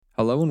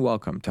Hello and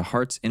welcome to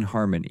Hearts in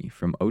Harmony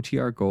from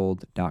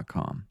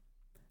OTRGold.com.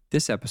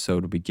 This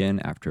episode will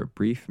begin after a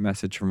brief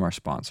message from our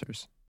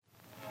sponsors.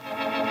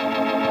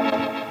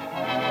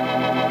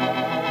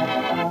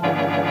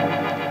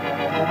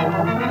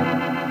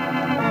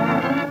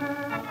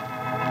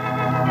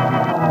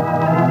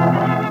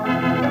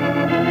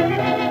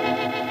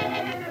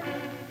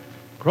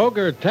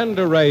 Kroger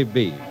Tender Ray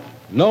Beef,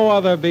 no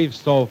other beef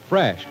so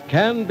fresh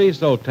can be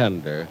so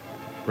tender,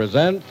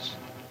 presents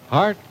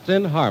Hearts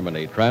in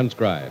Harmony,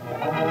 transcribed.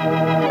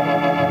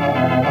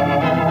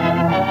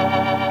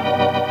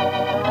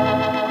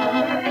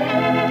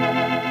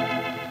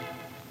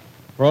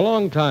 For a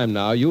long time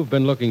now, you've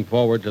been looking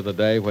forward to the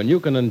day when you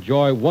can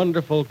enjoy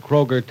wonderful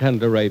Kroger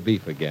Tender Ray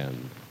Beef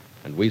again.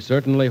 And we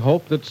certainly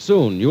hope that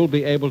soon you'll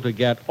be able to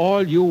get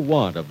all you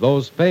want of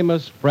those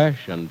famous,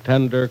 fresh, and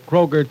tender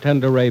Kroger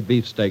Tender Ray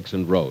beefsteaks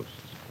and roasts.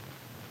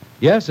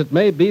 Yes, it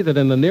may be that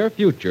in the near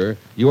future,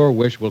 your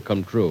wish will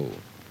come true.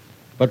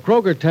 But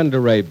Kroger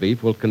Tender Ray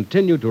beef will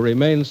continue to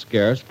remain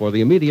scarce for the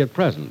immediate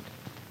present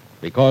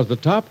because the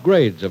top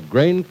grades of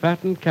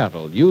grain-fattened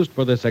cattle used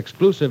for this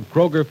exclusive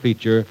Kroger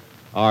feature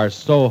are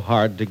so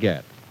hard to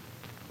get.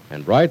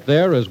 And right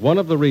there is one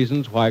of the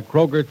reasons why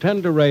Kroger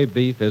Tender Ray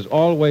beef is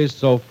always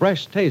so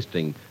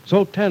fresh-tasting,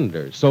 so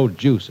tender, so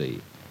juicy.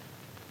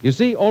 You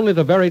see, only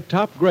the very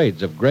top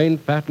grades of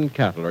grain-fattened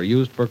cattle are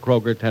used for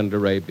Kroger Tender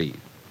Ray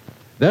beef.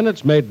 Then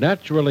it's made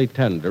naturally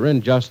tender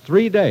in just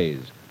 3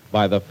 days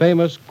by the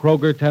famous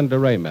Kroger Tender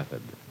Ray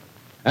method.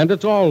 And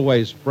it's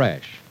always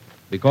fresh,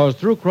 because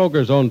through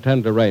Kroger's own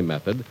Tender Ray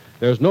method,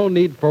 there's no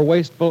need for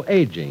wasteful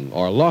aging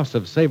or loss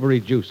of savory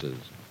juices.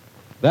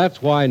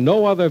 That's why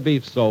no other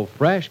beef so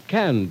fresh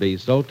can be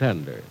so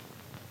tender.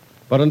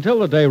 But until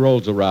the day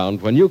rolls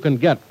around when you can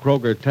get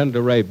Kroger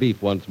Tender Ray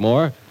beef once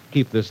more,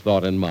 keep this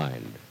thought in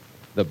mind.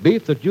 The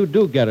beef that you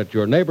do get at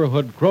your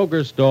neighborhood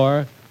Kroger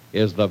store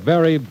is the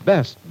very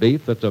best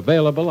beef that's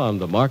available on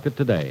the market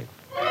today.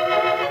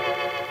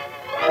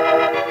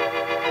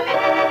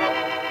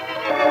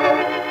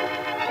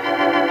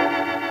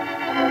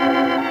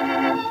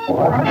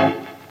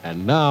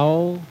 And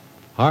now,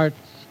 Hearts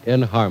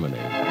in Harmony.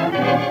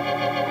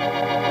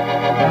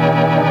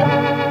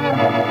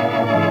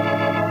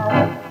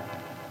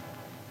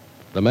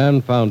 The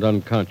man found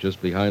unconscious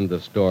behind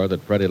the store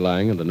that Freddie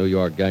Lang and the New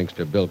York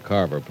gangster Bill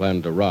Carver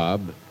planned to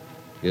rob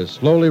is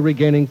slowly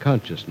regaining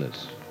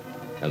consciousness,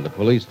 and the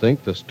police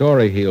think the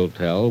story he'll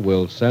tell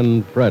will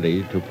send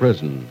Freddie to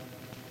prison.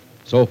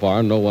 So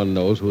far, no one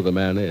knows who the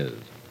man is,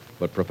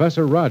 but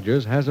Professor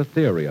Rogers has a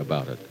theory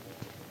about it.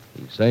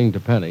 He's saying to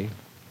Penny,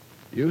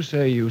 "You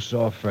say you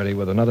saw Freddie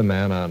with another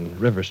man on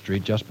River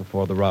Street just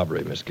before the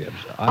robbery, Miss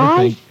Gibbs.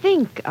 I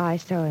think I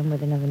saw him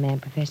with another man,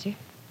 Professor.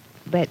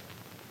 But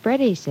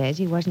Freddie says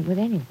he wasn't with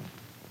anyone.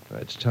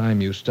 It's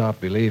time you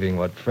stop believing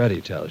what Freddie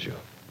tells you.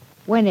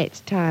 When it's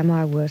time,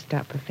 I will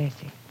stop,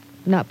 Professor.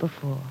 Not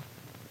before.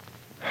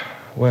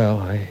 Well,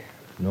 I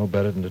know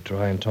better than to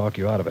try and talk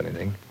you out of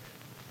anything,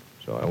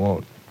 so I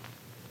won't.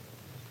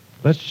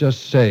 Let's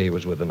just say he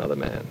was with another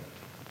man.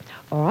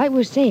 All right,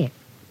 we'll say it.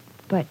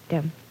 But,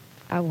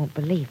 I won't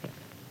believe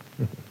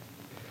it.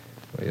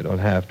 Well, you don't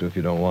have to if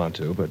you don't want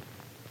to, but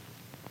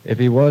if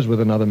he was with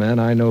another man,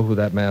 I know who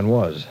that man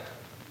was.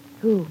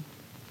 Who?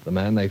 The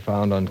man they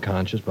found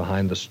unconscious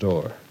behind the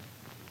store.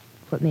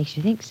 What makes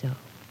you think so?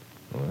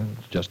 Well,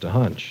 it's just a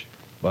hunch,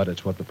 but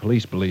it's what the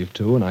police believe,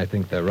 too, and I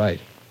think they're right.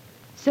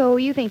 So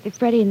you think that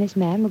Freddie and this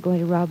man were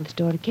going to rob the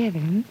store together,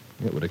 hmm?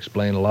 It would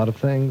explain a lot of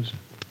things.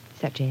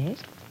 Such as?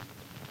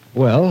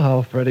 Well,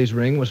 how Freddie's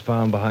ring was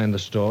found behind the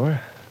store,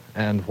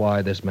 and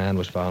why this man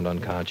was found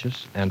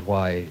unconscious, and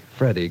why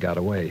Freddie got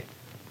away.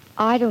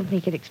 I don't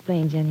think it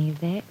explains any of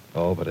that.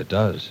 Oh, but it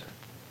does.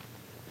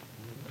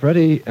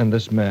 Freddie and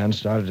this man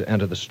started to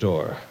enter the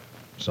store.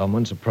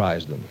 Someone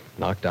surprised them,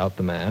 knocked out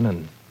the man,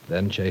 and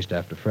then chased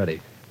after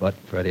Freddie. But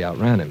Freddie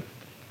outran him.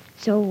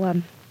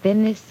 So,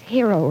 then this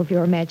hero of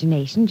your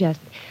imagination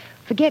just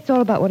forgets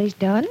all about what he's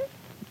done,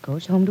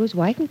 goes home to his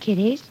wife and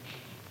kiddies,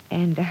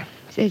 and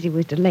says he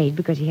was delayed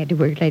because he had to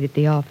work late at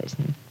the office.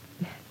 And,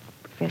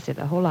 Professor,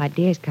 the whole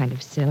idea is kind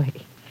of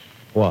silly.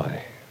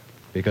 Why?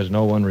 Because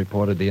no one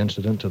reported the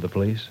incident to the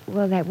police?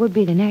 Well, that would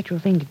be the natural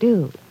thing to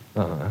do.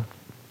 Uh-huh.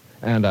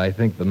 And I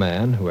think the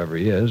man, whoever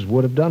he is,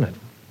 would have done it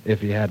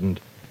if he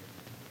hadn't,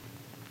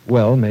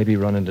 well, maybe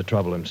run into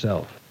trouble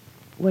himself.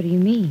 What do you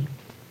mean?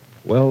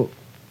 Well,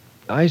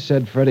 I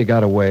said Freddie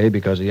got away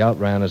because he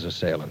outran his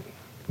assailant.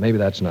 Maybe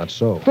that's not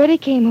so. Freddie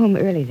came home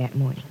early that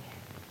morning.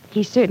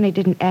 He certainly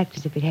didn't act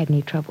as if he'd had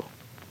any trouble.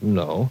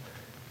 No.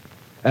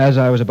 As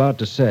I was about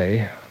to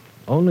say,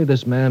 only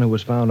this man who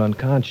was found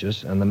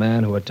unconscious and the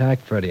man who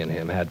attacked Freddie and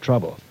him had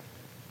trouble.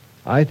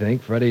 I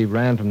think Freddie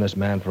ran from this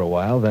man for a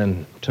while,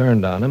 then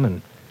turned on him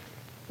and,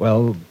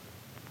 well...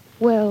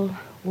 Well,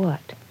 what?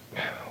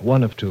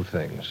 One of two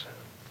things.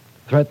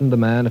 Threatened the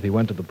man if he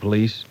went to the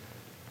police,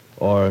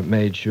 or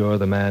made sure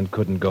the man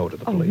couldn't go to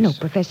the police. Oh, no,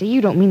 Professor, you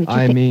don't mean that you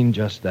I mean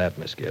just that,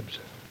 Miss Gibbs.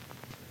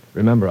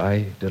 Remember,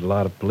 I did a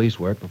lot of police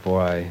work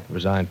before I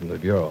resigned from the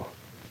Bureau.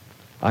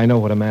 I know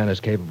what a man is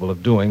capable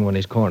of doing when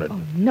he's cornered.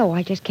 Oh, no,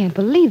 I just can't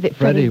believe that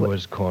Freddie would...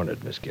 was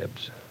cornered, Miss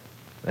Gibbs.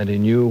 And he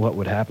knew what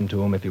would happen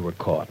to him if he were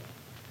caught.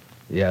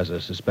 He has a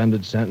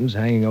suspended sentence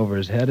hanging over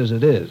his head as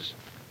it is.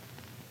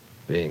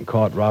 Being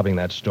caught robbing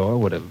that store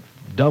would have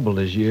doubled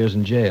his years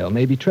in jail,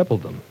 maybe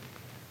tripled them.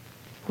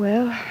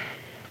 Well,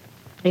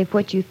 if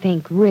what you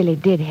think really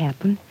did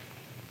happen,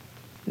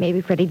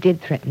 maybe Freddie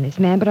did threaten this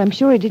man, but I'm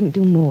sure he didn't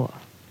do more.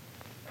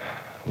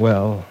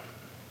 Well,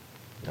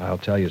 I'll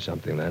tell you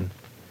something then.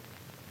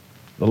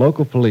 The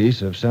local police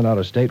have sent out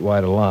a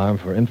statewide alarm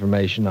for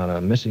information on a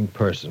missing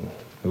person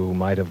who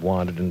might have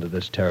wandered into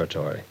this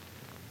territory.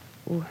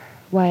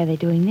 Why are they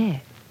doing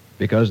that?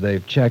 Because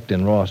they've checked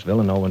in Rossville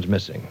and no one's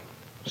missing.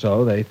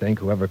 So they think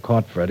whoever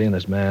caught Freddie and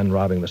this man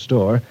robbing the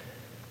store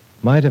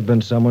might have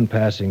been someone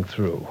passing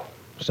through.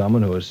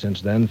 Someone who has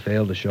since then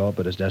failed to show up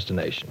at his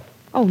destination.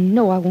 Oh,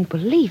 no, I won't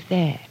believe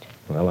that.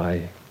 Well,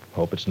 I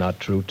hope it's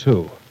not true,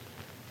 too.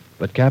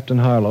 But Captain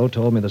Harlow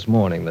told me this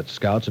morning that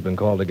scouts have been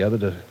called together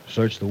to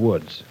search the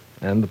woods,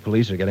 and the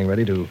police are getting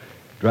ready to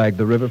drag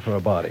the river for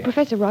a body.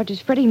 Professor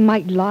Rogers, Freddie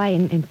might lie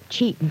and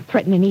cheat and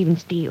threaten and even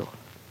steal.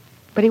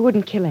 But he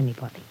wouldn't kill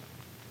anybody.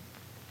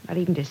 Not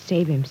even to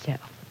save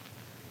himself.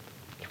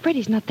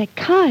 Freddie's not that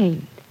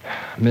kind.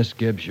 Miss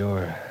Gibbs,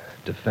 your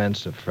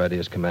defense of Freddie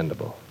is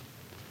commendable.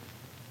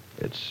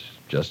 It's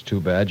just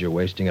too bad you're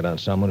wasting it on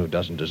someone who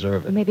doesn't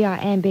deserve it. Maybe I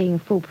am being a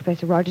fool,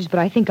 Professor Rogers, but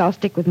I think I'll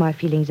stick with my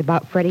feelings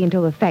about Freddie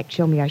until the facts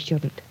show me I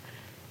shouldn't.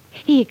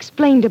 He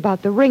explained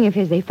about the ring of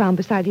his they found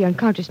beside the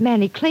unconscious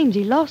man. He claims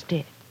he lost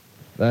it.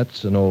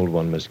 That's an old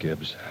one, Miss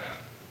Gibbs.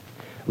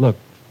 Look,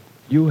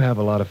 you have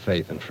a lot of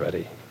faith in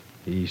Freddie.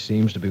 He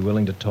seems to be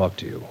willing to talk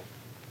to you.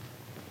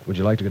 Would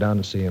you like to go down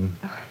and see him?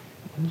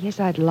 Yes,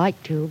 I'd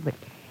like to, but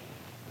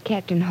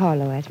Captain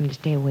Harlow asked me to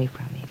stay away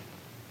from him.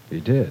 He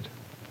did?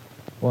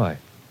 Why?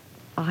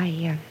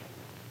 I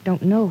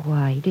don't know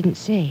why. He didn't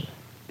say.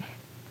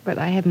 But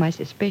I have my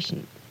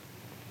suspicions.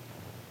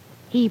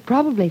 He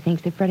probably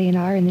thinks that Freddie and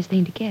I are in this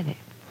thing together.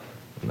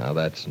 Now,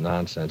 that's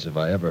nonsense if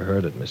I ever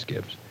heard it, Miss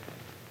Gibbs.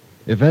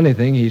 If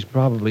anything, he's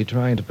probably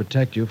trying to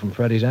protect you from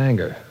Freddie's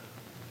anger.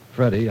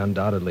 Freddie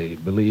undoubtedly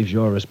believes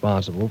you're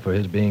responsible for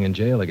his being in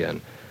jail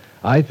again.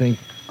 I think...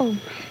 Oh,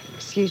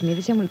 excuse me.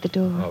 There's someone at the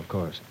door. Oh, of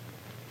course.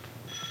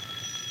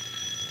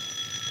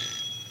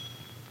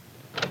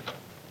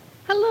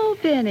 Hello,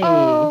 Benny.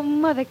 Oh,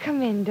 Mother,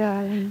 come in,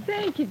 darling.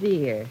 Thank you,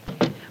 dear.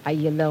 Are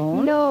you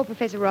alone? No,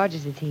 Professor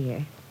Rogers is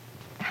here.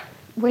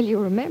 Well, you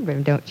remember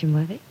him, don't you,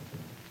 Mother?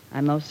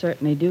 I most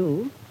certainly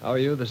do. How are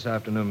you this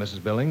afternoon,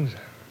 Mrs. Billings?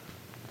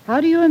 How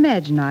do you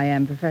imagine I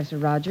am, Professor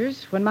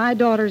Rogers, when my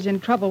daughter's in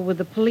trouble with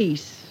the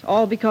police,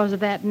 all because of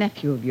that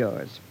nephew of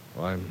yours?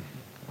 Well,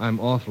 I'm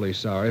awfully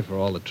sorry for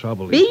all the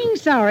trouble Being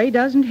sorry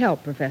doesn't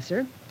help,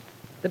 Professor.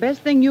 The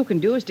best thing you can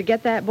do is to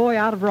get that boy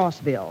out of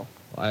Rossville.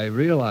 I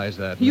realize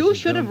that, You Mrs.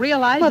 should have Billings.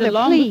 realized Mother, it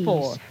long please.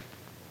 before.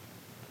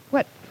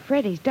 What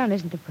Freddie's done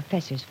isn't the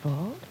professor's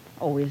fault.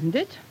 Oh, isn't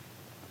it?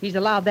 He's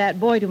allowed that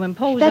boy to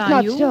impose That's on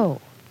not you.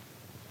 so.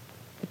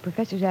 The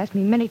professor's asked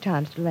me many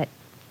times to let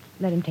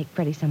him take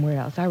Freddie somewhere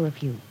else. I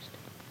refused.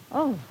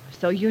 Oh,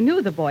 so you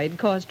knew the boy had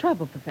caused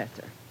trouble,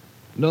 Professor.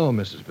 No,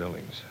 Mrs.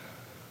 Billings.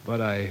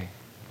 But I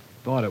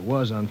thought it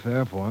was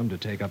unfair for him to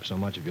take up so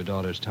much of your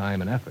daughter's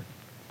time and effort.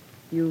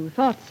 You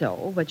thought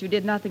so, but you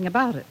did nothing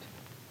about it.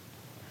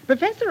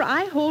 Professor,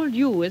 I hold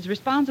you as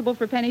responsible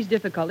for Penny's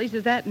difficulties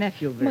as that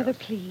nephew of yours. Mother,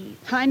 please.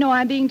 I know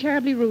I'm being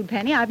terribly rude,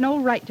 Penny. I've no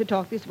right to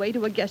talk this way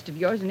to a guest of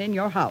yours and in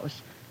your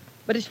house.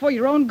 But it's for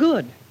your own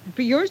good. And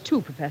for yours,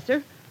 too,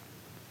 Professor.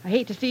 I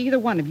hate to see either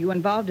one of you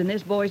involved in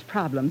this boy's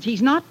problems.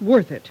 He's not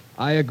worth it.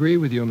 I agree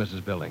with you,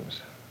 Mrs.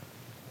 Billings.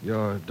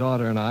 Your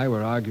daughter and I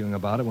were arguing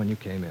about it when you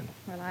came in.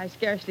 Well, I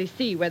scarcely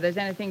see where there's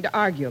anything to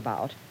argue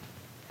about.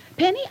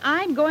 Penny,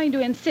 I'm going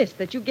to insist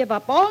that you give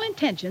up all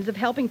intentions of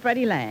helping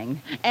Freddie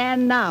Lang.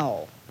 And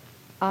now.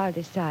 I'll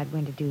decide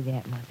when to do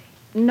that, Mother.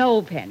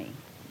 No, Penny.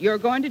 You're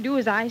going to do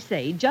as I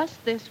say,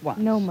 just this once.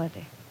 No,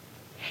 Mother.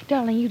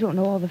 Darling, you don't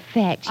know all the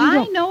facts.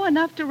 I know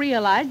enough to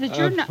realize that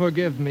you're not...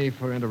 Forgive me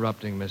for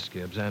interrupting Miss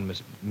Gibbs and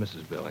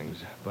Mrs. Billings,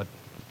 but,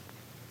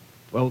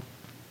 well,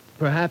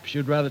 perhaps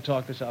you'd rather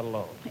talk this out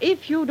alone.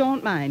 If you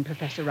don't mind,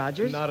 Professor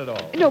Rogers. Not at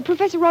all. No,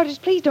 Professor Rogers,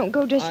 please don't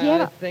go just I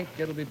yet. think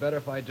it'll be better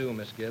if I do,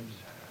 Miss Gibbs.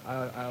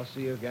 I'll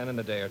see you again in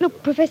a day or No, two.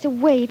 Professor,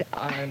 wait.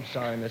 I'm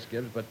sorry, Miss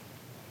Gibbs, but,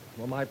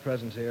 well, my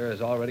presence here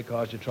has already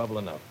caused you trouble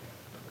enough.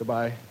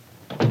 Goodbye.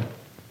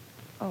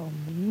 Oh,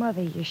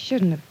 Mother, you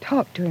shouldn't have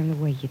talked to him the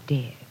way you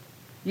did.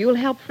 You'll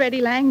help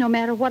Freddie Lang no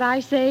matter what I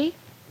say?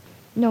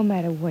 No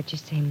matter what you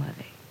say,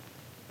 Mother.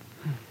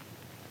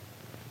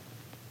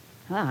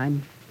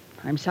 Well,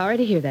 I'm sorry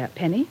to hear that,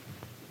 Penny.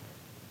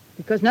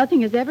 Because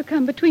nothing has ever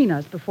come between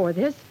us before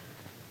this.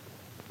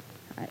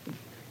 I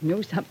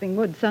knew something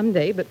would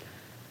someday, but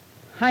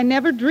I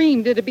never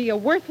dreamed it'd be a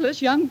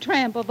worthless young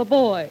tramp of a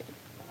boy.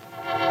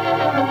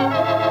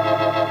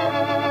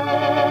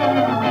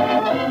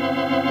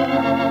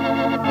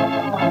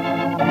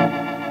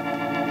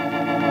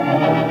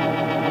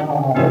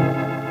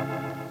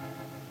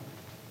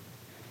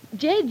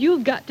 Jed, you've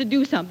You've got to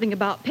do something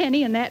about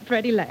Penny and that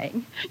Freddie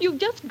Lang. You've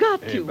just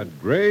got Hey, to.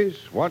 but Grace,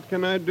 what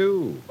can I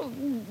do?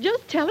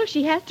 Just tell her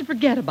she has to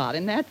forget about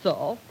him, that's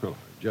all. Oh,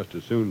 just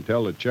as soon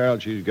tell the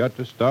child she's got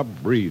to stop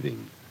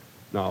breathing.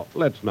 Now,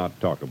 let's not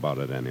talk about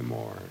it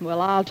anymore.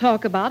 Well, I'll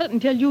talk about it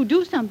until you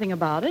do something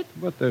about it.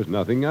 But there's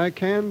nothing I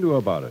can do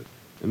about it.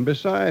 And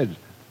besides,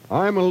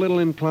 I'm a little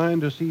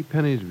inclined to see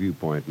Penny's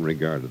viewpoint in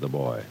regard to the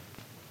boy.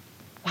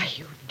 Why,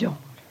 you don't.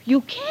 You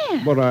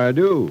can't. But I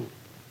do.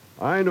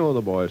 I know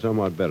the boy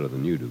somewhat better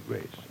than you do,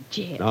 Grace.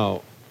 Jed.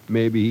 Now,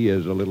 maybe he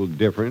is a little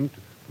different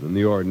than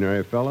the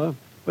ordinary fella,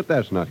 but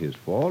that's not his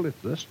fault.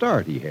 It's the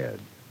start he had.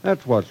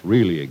 That's what's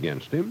really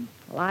against him.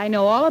 Well, I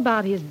know all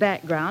about his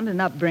background and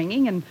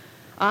upbringing, and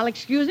I'll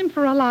excuse him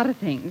for a lot of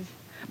things.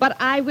 But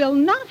I will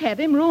not have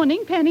him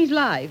ruining Penny's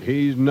life.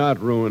 He's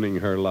not ruining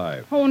her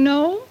life. Oh,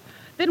 no?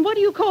 Then what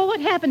do you call what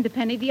happened to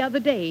Penny the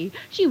other day?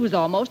 She was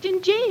almost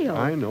in jail.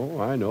 I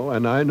know,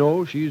 and I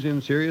know she's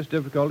in serious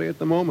difficulty at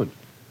the moment.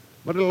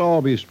 But it'll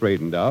all be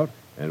straightened out,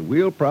 and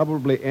we'll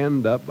probably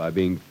end up by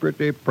being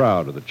pretty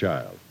proud of the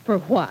child. For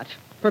what?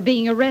 For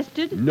being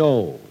arrested?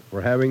 No,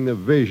 for having the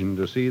vision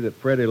to see that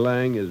Freddie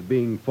Lang is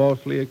being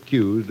falsely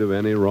accused of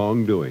any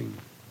wrongdoing.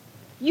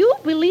 You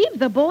believe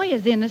the boy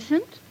is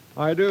innocent?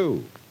 I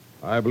do.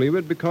 I believe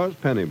it because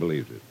Penny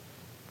believes it.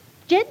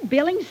 Jed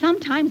Billings,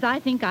 sometimes I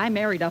think I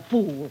married a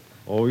fool.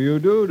 Oh, you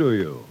do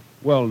you?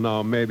 Well,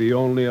 now, maybe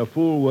only a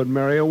fool would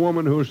marry a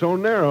woman who's so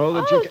narrow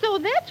that Oh, so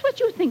that's what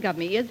you think of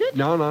me, is it?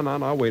 No,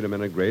 wait a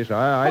minute, Grace.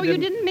 I you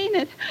didn't mean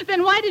it.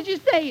 Then why did you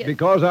say it?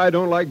 Because I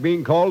don't like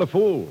being called a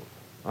fool.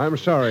 I'm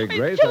sorry,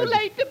 Grace. It's too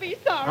late to be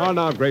sorry. Oh,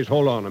 now, Grace,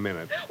 hold on a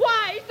minute.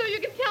 Why? So you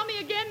can tell me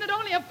again that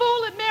only a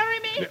fool would marry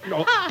me?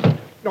 No. Ah,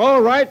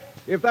 All right.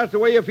 If that's the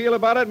way you feel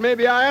about it,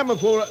 maybe I am a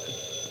fool.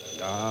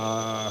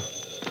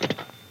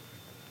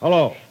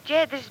 Hello.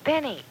 Jed, this is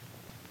Penny.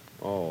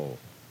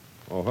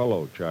 Oh,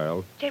 hello,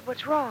 child. Jed,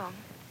 what's wrong?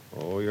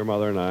 Oh, your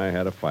mother and I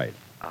had a fight.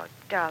 Oh,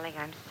 darling,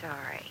 I'm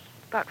sorry.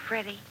 About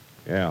Freddie?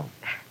 Yeah.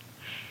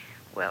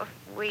 Well,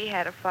 we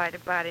had a fight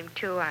about him,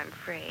 too, I'm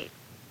afraid.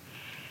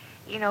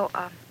 You know,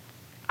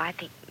 I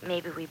think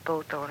maybe we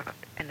both owe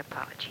an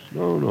apology.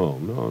 No,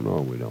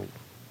 we don't.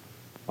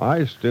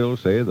 I still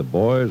say the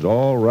boy's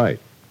all right,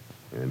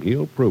 and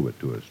he'll prove it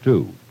to us,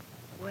 too.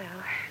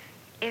 Well,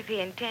 if he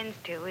intends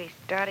to, he's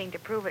starting to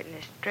prove it in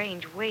a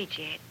strange way,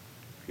 Jed.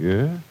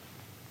 Yeah?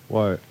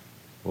 Why,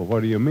 well,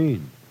 what do you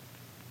mean?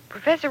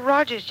 Professor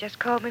Rogers just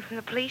called me from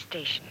the police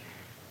station.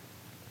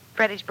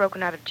 Freddie's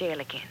broken out of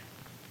jail again.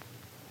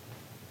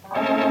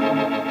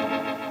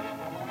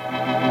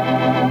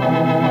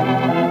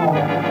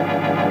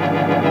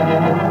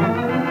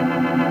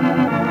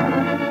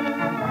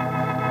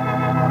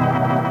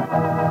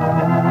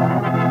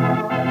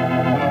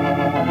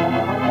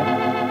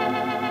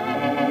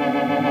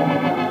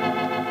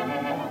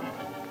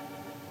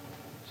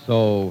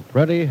 So,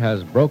 Freddie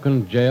has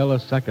broken jail a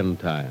second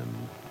time.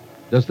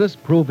 Does this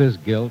prove his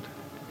guilt?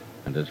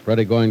 And is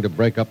Freddie going to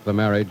break up the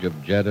marriage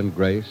of Jed and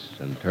Grace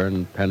and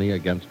turn Penny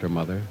against her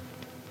mother?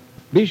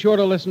 Be sure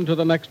to listen to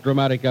the next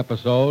dramatic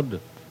episode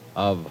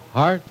of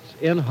Hearts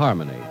in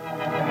Harmony.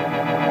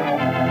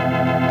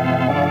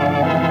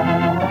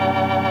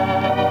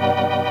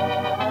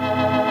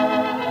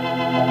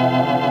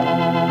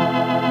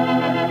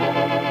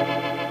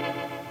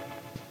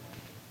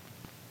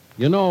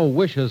 You know,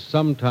 wishes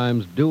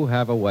sometimes do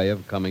have a way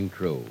of coming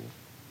true.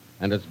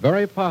 And it's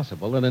very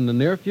possible that in the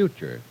near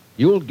future,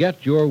 you'll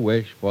get your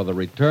wish for the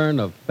return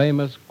of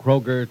famous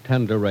Kroger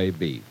Tenderay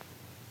beef.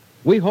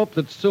 We hope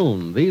that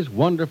soon these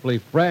wonderfully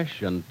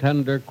fresh and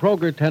tender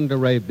Kroger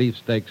Tenderay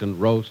beefsteaks and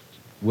roasts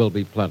will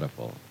be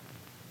plentiful.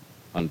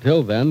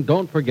 Until then,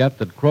 don't forget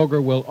that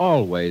Kroger will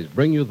always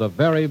bring you the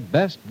very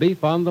best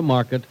beef on the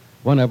market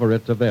whenever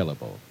it's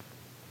available.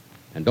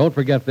 And don't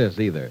forget this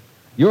either.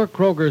 Your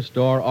Kroger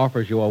store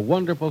offers you a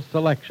wonderful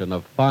selection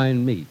of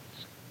fine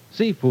meats,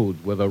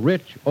 seafoods with a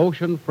rich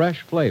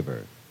ocean-fresh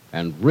flavor,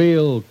 and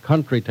real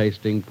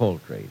country-tasting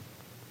poultry,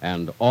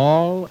 and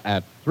all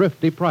at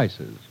thrifty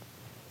prices.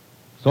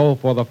 So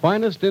for the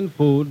finest in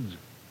foods,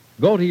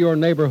 go to your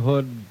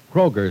neighborhood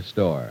Kroger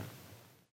store.